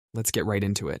Let's get right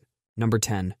into it. Number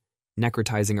 10.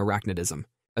 Necrotizing Arachnidism.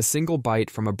 A single bite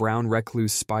from a brown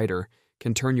recluse spider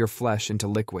can turn your flesh into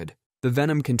liquid. The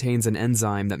venom contains an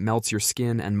enzyme that melts your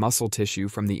skin and muscle tissue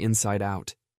from the inside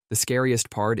out. The scariest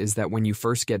part is that when you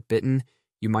first get bitten,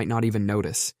 you might not even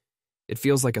notice. It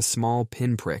feels like a small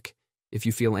pinprick, if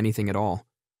you feel anything at all.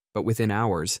 But within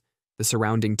hours, the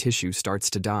surrounding tissue starts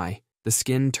to die. The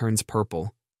skin turns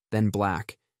purple, then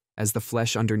black, as the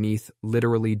flesh underneath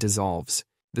literally dissolves.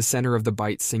 The center of the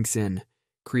bite sinks in,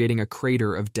 creating a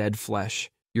crater of dead flesh.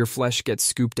 Your flesh gets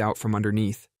scooped out from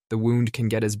underneath. The wound can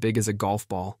get as big as a golf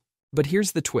ball. But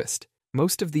here's the twist.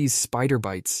 Most of these spider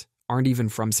bites aren't even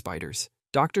from spiders.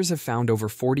 Doctors have found over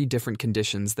 40 different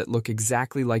conditions that look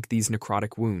exactly like these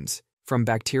necrotic wounds. From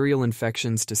bacterial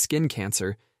infections to skin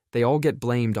cancer, they all get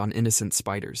blamed on innocent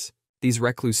spiders. These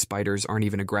recluse spiders aren't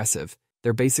even aggressive.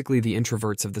 They're basically the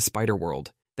introverts of the spider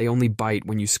world. They only bite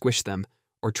when you squish them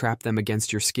or trap them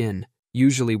against your skin,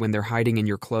 usually when they're hiding in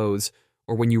your clothes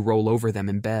or when you roll over them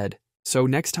in bed. So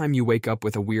next time you wake up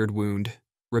with a weird wound,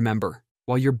 remember,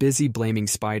 while you're busy blaming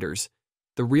spiders,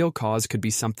 the real cause could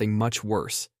be something much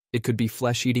worse. It could be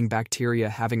flesh-eating bacteria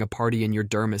having a party in your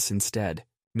dermis instead.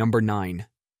 Number 9.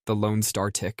 The Lone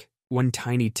Star Tick. One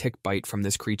tiny tick bite from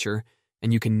this creature,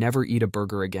 and you can never eat a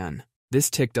burger again. This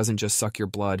tick doesn't just suck your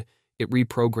blood, it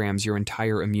reprograms your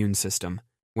entire immune system.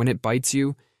 When it bites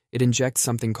you, it injects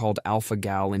something called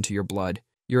alpha-gal into your blood.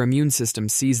 Your immune system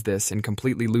sees this and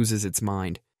completely loses its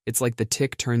mind. It's like the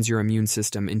tick turns your immune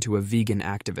system into a vegan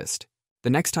activist. The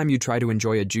next time you try to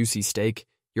enjoy a juicy steak,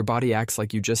 your body acts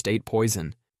like you just ate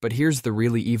poison. But here's the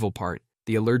really evil part.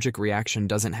 The allergic reaction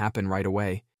doesn't happen right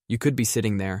away. You could be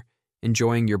sitting there,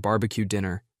 enjoying your barbecue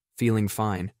dinner, feeling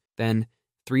fine. Then,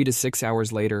 3 to 6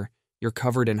 hours later, you're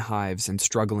covered in hives and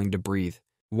struggling to breathe.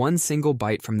 One single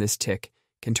bite from this tick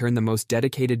can turn the most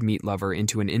dedicated meat lover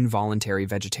into an involuntary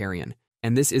vegetarian.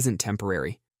 And this isn't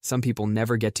temporary. Some people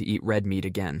never get to eat red meat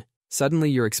again.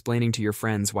 Suddenly you're explaining to your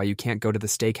friends why you can't go to the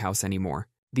steakhouse anymore.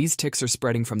 These ticks are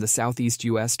spreading from the southeast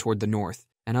US toward the north,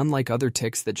 and unlike other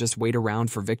ticks that just wait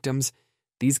around for victims,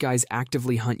 these guys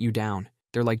actively hunt you down.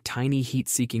 They're like tiny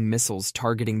heat-seeking missiles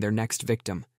targeting their next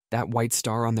victim. That white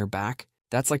star on their back?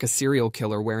 That's like a serial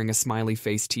killer wearing a smiley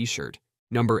face t-shirt.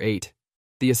 Number 8.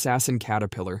 The Assassin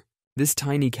Caterpillar. This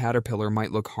tiny caterpillar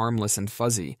might look harmless and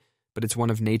fuzzy, but it's one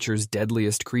of nature's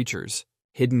deadliest creatures.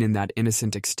 Hidden in that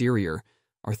innocent exterior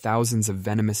are thousands of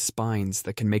venomous spines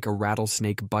that can make a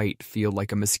rattlesnake bite feel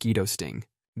like a mosquito sting.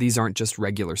 These aren't just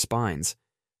regular spines.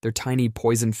 They're tiny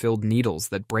poison-filled needles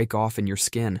that break off in your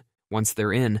skin. Once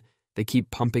they're in, they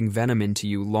keep pumping venom into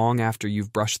you long after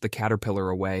you've brushed the caterpillar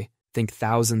away. Think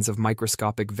thousands of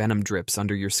microscopic venom drips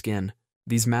under your skin.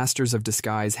 These masters of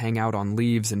disguise hang out on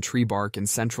leaves and tree bark in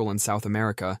Central and South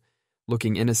America,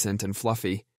 looking innocent and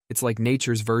fluffy. It's like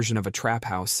nature's version of a trap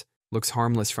house. Looks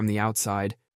harmless from the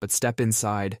outside, but step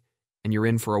inside, and you're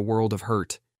in for a world of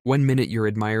hurt. One minute you're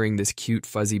admiring this cute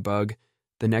fuzzy bug,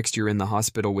 the next you're in the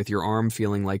hospital with your arm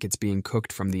feeling like it's being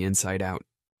cooked from the inside out.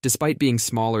 Despite being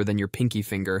smaller than your pinky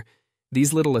finger,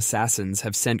 these little assassins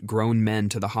have sent grown men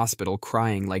to the hospital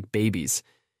crying like babies.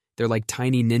 They're like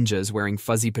tiny ninjas wearing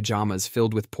fuzzy pajamas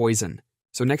filled with poison.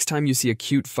 So next time you see a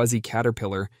cute fuzzy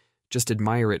caterpillar, just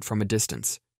admire it from a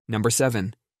distance. Number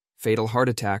 7. Fatal heart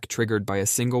attack triggered by a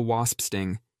single wasp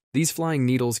sting. These flying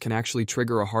needles can actually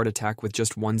trigger a heart attack with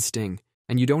just one sting,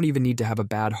 and you don't even need to have a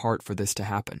bad heart for this to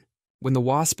happen. When the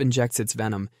wasp injects its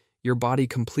venom, your body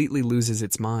completely loses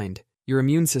its mind. Your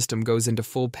immune system goes into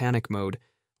full panic mode,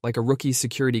 like a rookie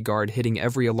security guard hitting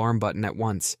every alarm button at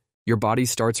once. Your body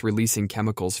starts releasing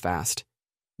chemicals fast.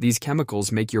 These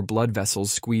chemicals make your blood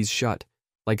vessels squeeze shut,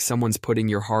 like someone's putting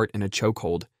your heart in a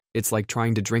chokehold. It's like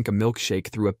trying to drink a milkshake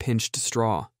through a pinched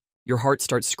straw. Your heart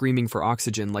starts screaming for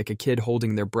oxygen like a kid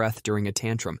holding their breath during a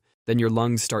tantrum. Then your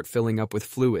lungs start filling up with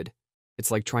fluid. It's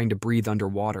like trying to breathe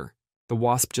underwater. The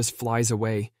wasp just flies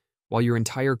away, while your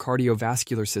entire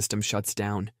cardiovascular system shuts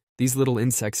down. These little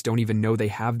insects don't even know they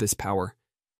have this power.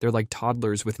 They're like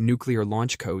toddlers with nuclear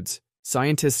launch codes.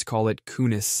 Scientists call it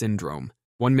Kunis syndrome.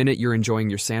 One minute you're enjoying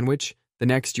your sandwich, the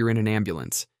next you're in an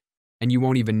ambulance. And you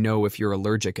won't even know if you're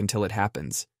allergic until it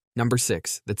happens. Number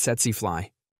 6. The Tsetse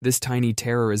Fly. This tiny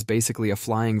terror is basically a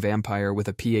flying vampire with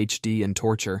a PhD in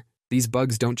torture. These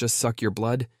bugs don't just suck your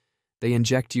blood, they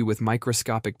inject you with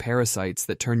microscopic parasites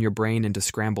that turn your brain into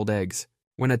scrambled eggs.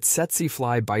 When a tsetse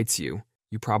fly bites you,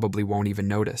 you probably won't even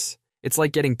notice. It's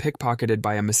like getting pickpocketed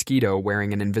by a mosquito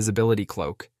wearing an invisibility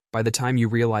cloak. By the time you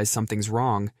realize something's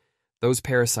wrong, those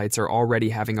parasites are already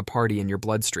having a party in your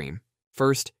bloodstream.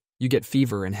 First, you get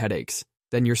fever and headaches.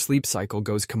 Then your sleep cycle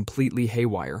goes completely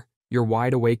haywire. You're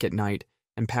wide awake at night,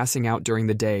 and passing out during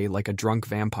the day like a drunk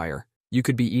vampire. You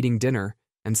could be eating dinner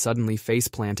and suddenly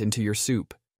faceplant into your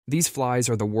soup. These flies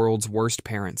are the world's worst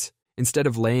parents. Instead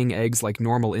of laying eggs like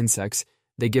normal insects,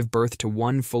 they give birth to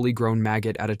one fully grown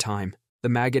maggot at a time. The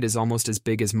maggot is almost as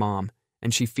big as mom,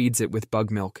 and she feeds it with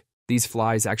bug milk. These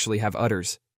flies actually have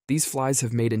udders. These flies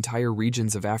have made entire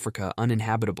regions of Africa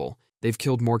uninhabitable. They've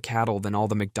killed more cattle than all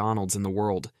the McDonald's in the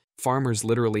world. Farmers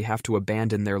literally have to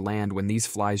abandon their land when these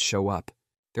flies show up.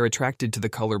 They're attracted to the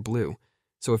color blue.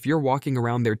 So if you're walking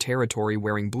around their territory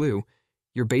wearing blue,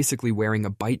 you're basically wearing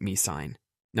a bite me sign.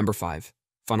 Number 5.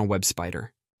 Funnel web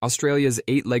spider. Australia's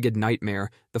 8-legged nightmare,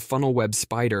 the funnel web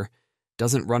spider,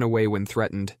 doesn't run away when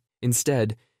threatened.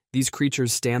 Instead, these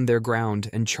creatures stand their ground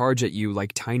and charge at you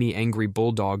like tiny angry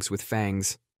bulldogs with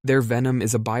fangs. Their venom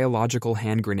is a biological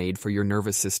hand grenade for your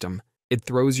nervous system. It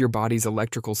throws your body's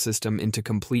electrical system into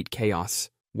complete chaos.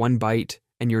 One bite,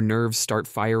 and your nerves start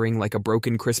firing like a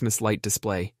broken Christmas light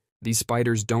display. These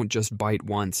spiders don't just bite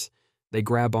once. They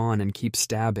grab on and keep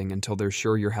stabbing until they're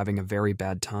sure you're having a very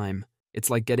bad time. It's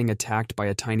like getting attacked by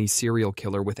a tiny serial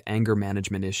killer with anger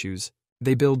management issues.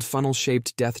 They build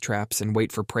funnel-shaped death traps and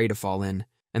wait for prey to fall in,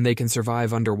 and they can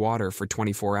survive underwater for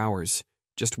 24 hours,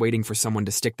 just waiting for someone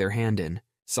to stick their hand in.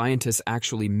 Scientists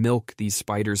actually milk these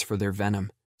spiders for their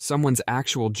venom. Someone's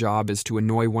actual job is to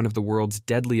annoy one of the world's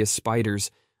deadliest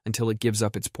spiders until it gives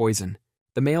up its poison.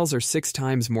 The males are 6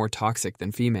 times more toxic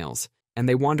than females, and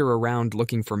they wander around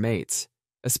looking for mates,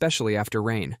 especially after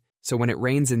rain. So when it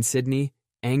rains in Sydney,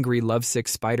 angry, lovesick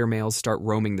spider males start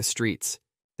roaming the streets.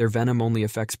 Their venom only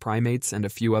affects primates and a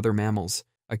few other mammals.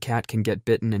 A cat can get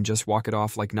bitten and just walk it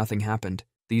off like nothing happened.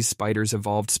 These spiders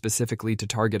evolved specifically to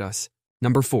target us.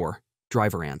 Number 4.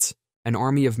 Driver ants. An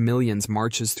army of millions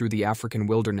marches through the African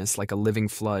wilderness like a living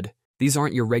flood. These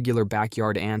aren't your regular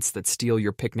backyard ants that steal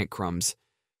your picnic crumbs.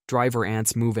 Driver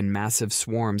ants move in massive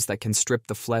swarms that can strip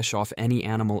the flesh off any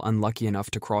animal unlucky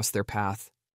enough to cross their path.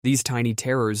 These tiny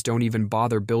terrors don't even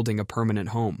bother building a permanent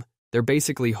home. They're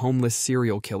basically homeless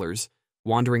serial killers,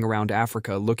 wandering around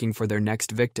Africa looking for their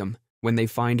next victim. When they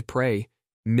find prey,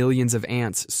 millions of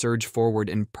ants surge forward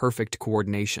in perfect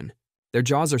coordination. Their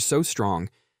jaws are so strong,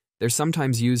 they're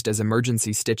sometimes used as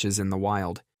emergency stitches in the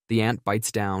wild. The ant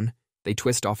bites down, they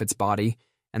twist off its body,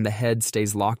 and the head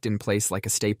stays locked in place like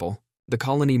a staple. The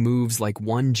colony moves like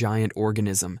one giant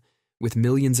organism, with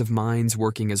millions of minds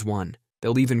working as one.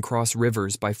 They'll even cross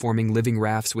rivers by forming living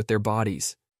rafts with their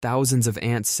bodies. Thousands of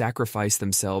ants sacrifice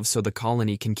themselves so the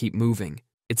colony can keep moving.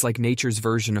 It's like nature's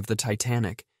version of the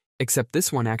Titanic, except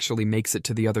this one actually makes it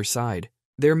to the other side.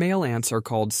 Their male ants are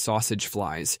called sausage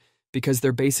flies, because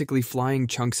they're basically flying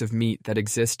chunks of meat that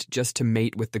exist just to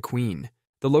mate with the queen.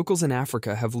 The locals in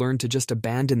Africa have learned to just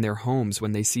abandon their homes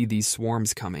when they see these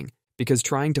swarms coming, because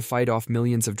trying to fight off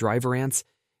millions of driver ants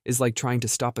is like trying to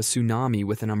stop a tsunami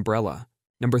with an umbrella.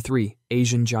 Number 3.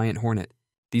 Asian giant hornet.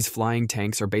 These flying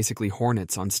tanks are basically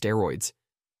hornets on steroids.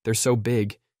 They're so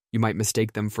big, you might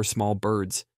mistake them for small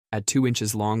birds. At 2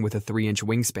 inches long with a 3-inch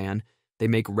wingspan, they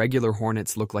make regular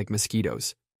hornets look like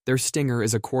mosquitoes. Their stinger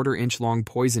is a 1/4-inch long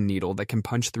poison needle that can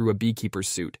punch through a beekeeper's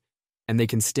suit, and they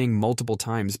can sting multiple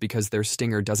times because their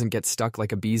stinger doesn't get stuck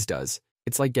like a bee's does.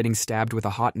 It's like getting stabbed with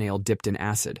a hot nail dipped in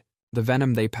acid. The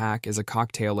venom they pack is a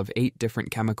cocktail of 8 different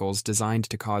chemicals designed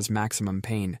to cause maximum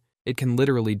pain. It can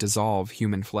literally dissolve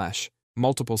human flesh.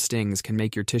 Multiple stings can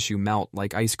make your tissue melt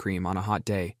like ice cream on a hot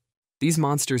day. These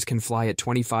monsters can fly at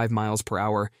 25 miles per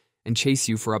hour and chase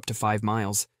you for up to 5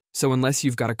 miles. So unless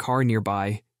you've got a car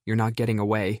nearby, you're not getting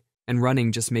away, and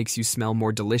running just makes you smell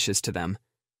more delicious to them.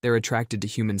 They're attracted to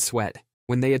human sweat.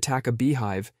 When they attack a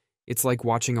beehive, it's like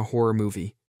watching a horror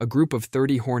movie. A group of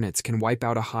 30 hornets can wipe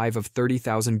out a hive of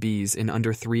 30,000 bees in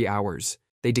under 3 hours.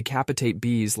 They decapitate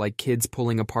bees like kids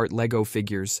pulling apart Lego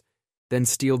figures, then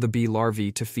steal the bee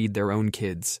larvae to feed their own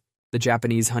kids. The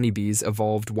Japanese honeybees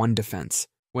evolved one defense.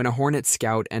 When a hornet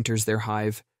scout enters their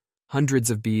hive, hundreds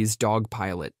of bees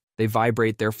dogpile it. They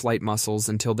vibrate their flight muscles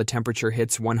until the temperature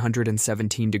hits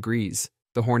 117 degrees.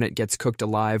 The hornet gets cooked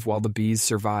alive while the bees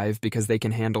survive because they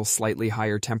can handle slightly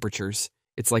higher temperatures.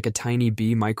 It's like a tiny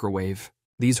bee microwave.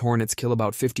 These hornets kill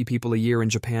about 50 people a year in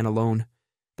Japan alone.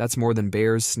 That's more than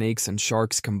bears, snakes, and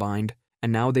sharks combined.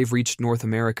 And now they've reached North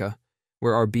America,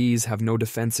 where our bees have no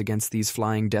defense against these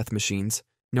flying death machines.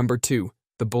 Number 2.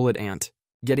 The bullet ant.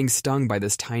 Getting stung by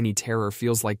this tiny terror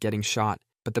feels like getting shot,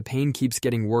 but the pain keeps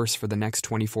getting worse for the next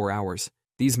 24 hours.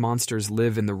 These monsters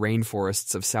live in the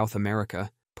rainforests of South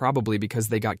America, probably because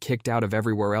they got kicked out of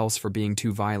everywhere else for being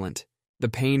too violent. The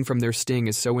pain from their sting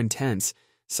is so intense,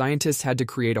 scientists had to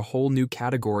create a whole new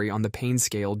category on the pain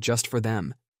scale just for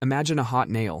them. Imagine a hot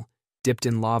nail, dipped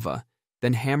in lava,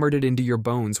 then hammered it into your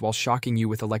bones while shocking you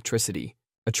with electricity.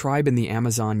 A tribe in the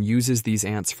Amazon uses these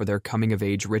ants for their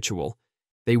coming-of-age ritual.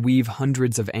 They weave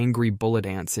hundreds of angry bullet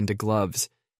ants into gloves.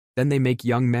 Then they make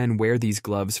young men wear these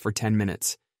gloves for 10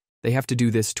 minutes. They have to do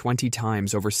this 20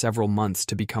 times over several months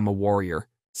to become a warrior.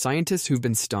 Scientists who've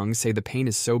been stung say the pain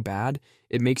is so bad,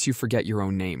 it makes you forget your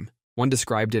own name. One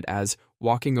described it as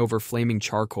walking over flaming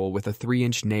charcoal with a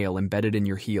 3-inch nail embedded in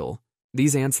your heel.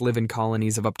 These ants live in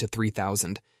colonies of up to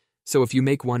 3,000. So if you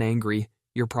make one angry,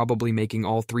 you're probably making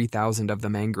all 3,000 of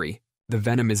them angry. The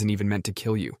venom isn't even meant to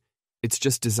kill you. It's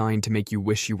just designed to make you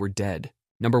wish you were dead.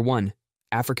 Number 1.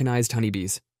 Africanized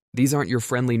honeybees. These aren't your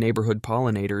friendly neighborhood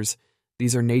pollinators.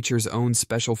 These are nature's own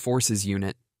special forces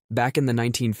unit. Back in the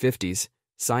 1950s,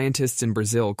 scientists in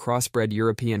Brazil crossbred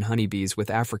European honeybees with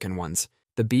African ones.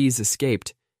 The bees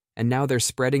escaped, and now they're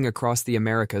spreading across the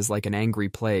Americas like an angry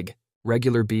plague.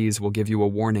 Regular bees will give you a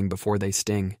warning before they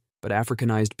sting, but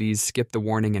Africanized bees skip the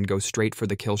warning and go straight for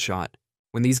the kill shot.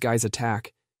 When these guys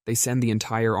attack, they send the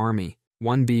entire army.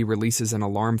 One bee releases an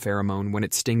alarm pheromone when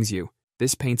it stings you.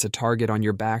 This paints a target on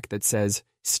your back that says,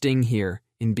 "Sting here,"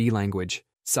 in bee language.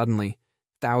 Suddenly,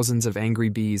 thousands of angry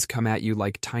bees come at you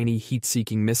like tiny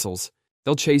heat-seeking missiles.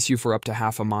 They'll chase you for up to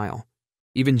half a mile.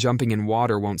 Even jumping in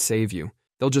water won't save you.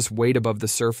 They'll just wait above the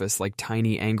surface like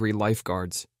tiny, angry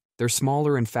lifeguards. They're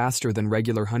smaller and faster than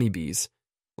regular honeybees.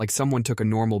 Like someone took a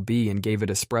normal bee and gave it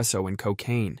espresso and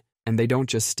cocaine. And they don't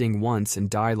just sting once and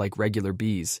die like regular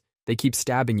bees. They keep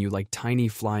stabbing you like tiny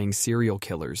flying serial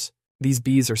killers. These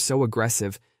bees are so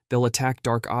aggressive, they'll attack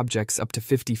dark objects up to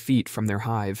 50 feet from their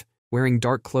hive. Wearing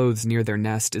dark clothes near their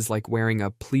nest is like wearing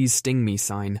a "please sting me"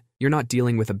 sign. You're not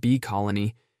dealing with a bee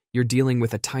colony. You're dealing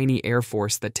with a tiny air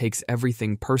force that takes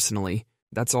everything personally.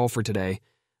 That's all for today.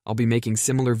 I'll be making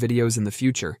similar videos in the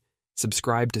future.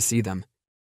 Subscribe to see them.